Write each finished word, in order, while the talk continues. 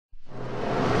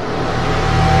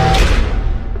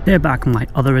They're back on my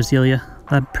other azalea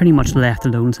that I've pretty much left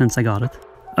alone since I got it.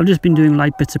 I've just been doing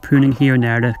light bits of pruning here and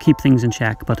there to keep things in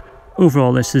check, but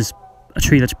overall this is a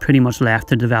tree that's pretty much left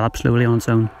to develop slowly on its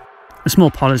own. A small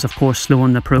pot is of course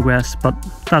slowing the progress, but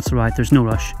that's alright, there's no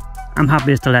rush. I'm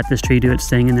happy just to let this tree do its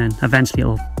thing and then eventually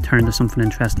it'll turn into something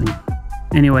interesting.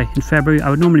 Anyway, in February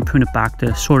I would normally prune it back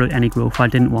to sort out any growth I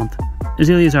didn't want.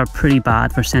 Azaleas are pretty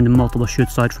bad for sending multiple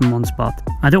shoots out from one spot.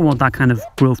 I don't want that kind of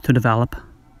growth to develop.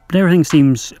 But everything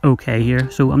seems okay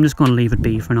here, so I'm just going to leave it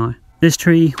be for now. This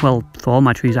tree, well, for all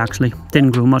my trees actually,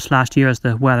 didn't grow much last year as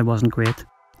the weather wasn't great.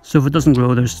 So if it doesn't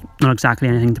grow, there's not exactly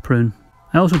anything to prune.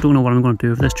 I also don't know what I'm going to do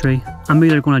with this tree. I'm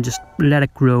either going to just let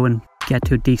it grow and get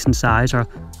to a decent size, or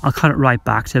I'll cut it right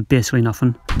back to basically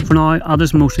nothing. For now, I'll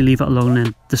just mostly leave it alone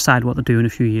and decide what to do in a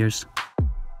few years.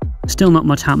 Still not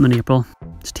much happened in April.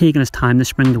 It's taking its time this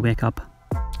spring to wake up.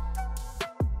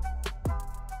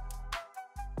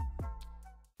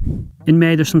 In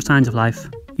May there's some signs of life.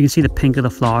 You can see the pink of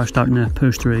the flowers starting to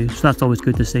push through, so that's always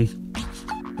good to see.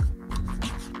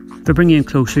 If I bring you in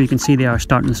closer, you can see they are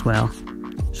starting to swell,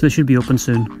 so they should be open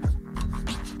soon.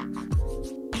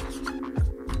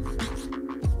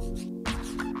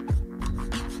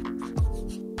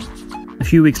 A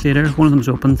few weeks later, one of them's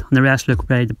opened and the rest look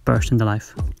ready to burst into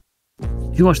life.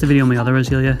 If you watched the video on my other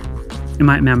azalea, you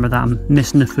might remember that I'm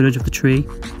missing the footage of the tree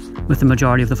with the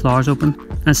majority of the flowers open,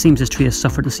 and it seems this tree has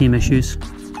suffered the same issues.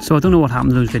 So I don't know what happened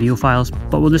to those video files,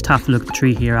 but we'll just have to look at the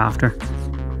tree here after.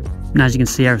 And as you can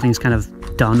see, everything's kind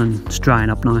of done and it's drying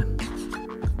up now.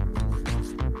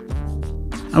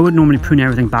 I would normally prune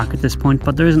everything back at this point,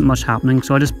 but there isn't much happening,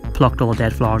 so I just plucked all the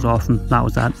dead flowers off and that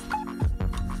was that.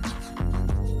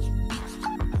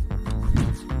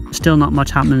 Still not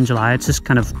much happening in July, it's just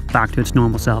kind of back to its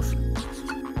normal self.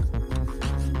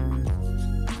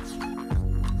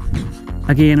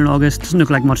 Again in August, doesn't look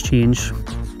like much change.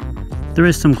 There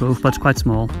is some growth, but it's quite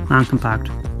small and compact,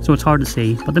 so it's hard to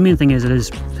see, but the main thing is it is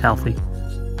healthy.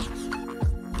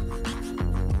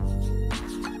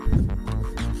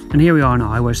 And here we are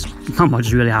now, where not much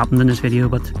has really happened in this video,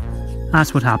 but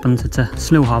that's what happens, it's a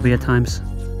slow hobby at times.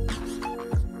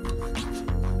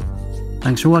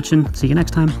 Thanks for watching, see you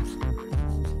next time.